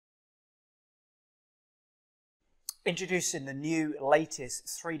Introducing the new latest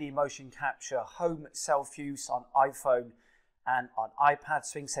 3D motion capture home self-use on iPhone and on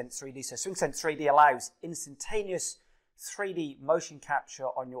iPad, SwingSense 3D. So SwingSense 3D allows instantaneous 3D motion capture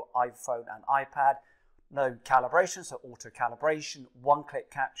on your iPhone and iPad. No calibration, so auto calibration, one-click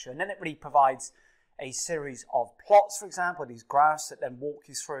capture, and then it really provides a series of plots, for example, these graphs that then walk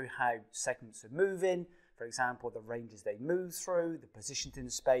you through how segments are moving, for example, the ranges they move through, the positions in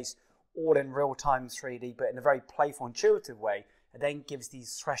space, all in real-time 3D, but in a very playful, intuitive way. It then gives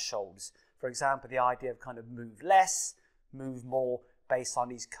these thresholds. For example, the idea of kind of move less, move more, based on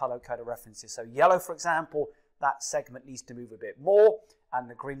these color-coded references. So yellow, for example, that segment needs to move a bit more, and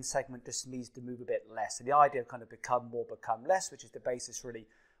the green segment just needs to move a bit less. So the idea of kind of become more, become less, which is the basis really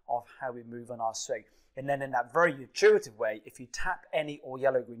of how we move on our swing. And then in that very intuitive way, if you tap any or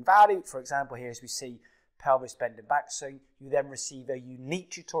yellow-green value, for example, here as we see pelvis bend and backswing, you then receive a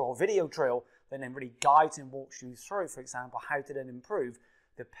unique tutorial video drill that then really guides and walks you through, for example, how to then improve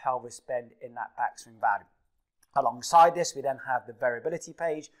the pelvis bend in that backswing value. Alongside this, we then have the variability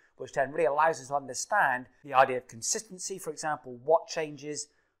page, which then really allows us to understand the idea of consistency, for example, what changes,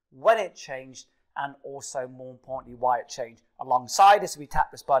 when it changed, and also, more importantly, why it changed. Alongside this, we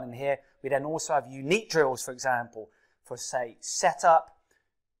tap this button here, we then also have unique drills, for example, for, say, setup,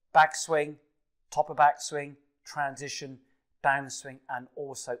 backswing, top of backswing, transition, downswing, and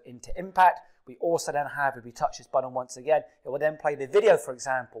also into impact. We also then have, if we touch this button once again, it will then play the video, for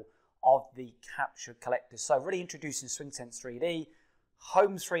example, of the capture collector. So really introducing SwingSense 3D,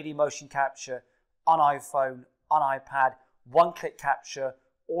 home 3D motion capture on iPhone, on iPad, one-click capture,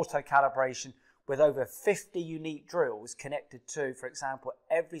 auto calibration, with over 50 unique drills connected to, for example,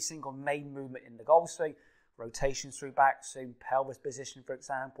 every single main movement in the golf swing, rotation through backswing, pelvis position, for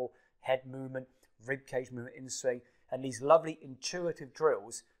example, head movement, rib cage movement in swing, and these lovely intuitive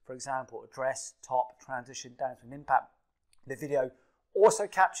drills, for example, address, top, transition, downswing, impact. The video also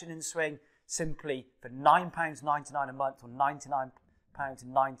captured in swing simply for £9.99 a month or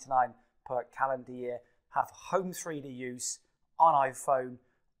 £99.99 per calendar year. Have home 3D use on iPhone,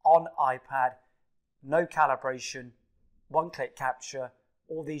 on iPad, no calibration, one-click capture,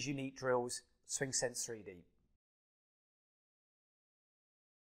 all these unique drills, SwingSense 3D.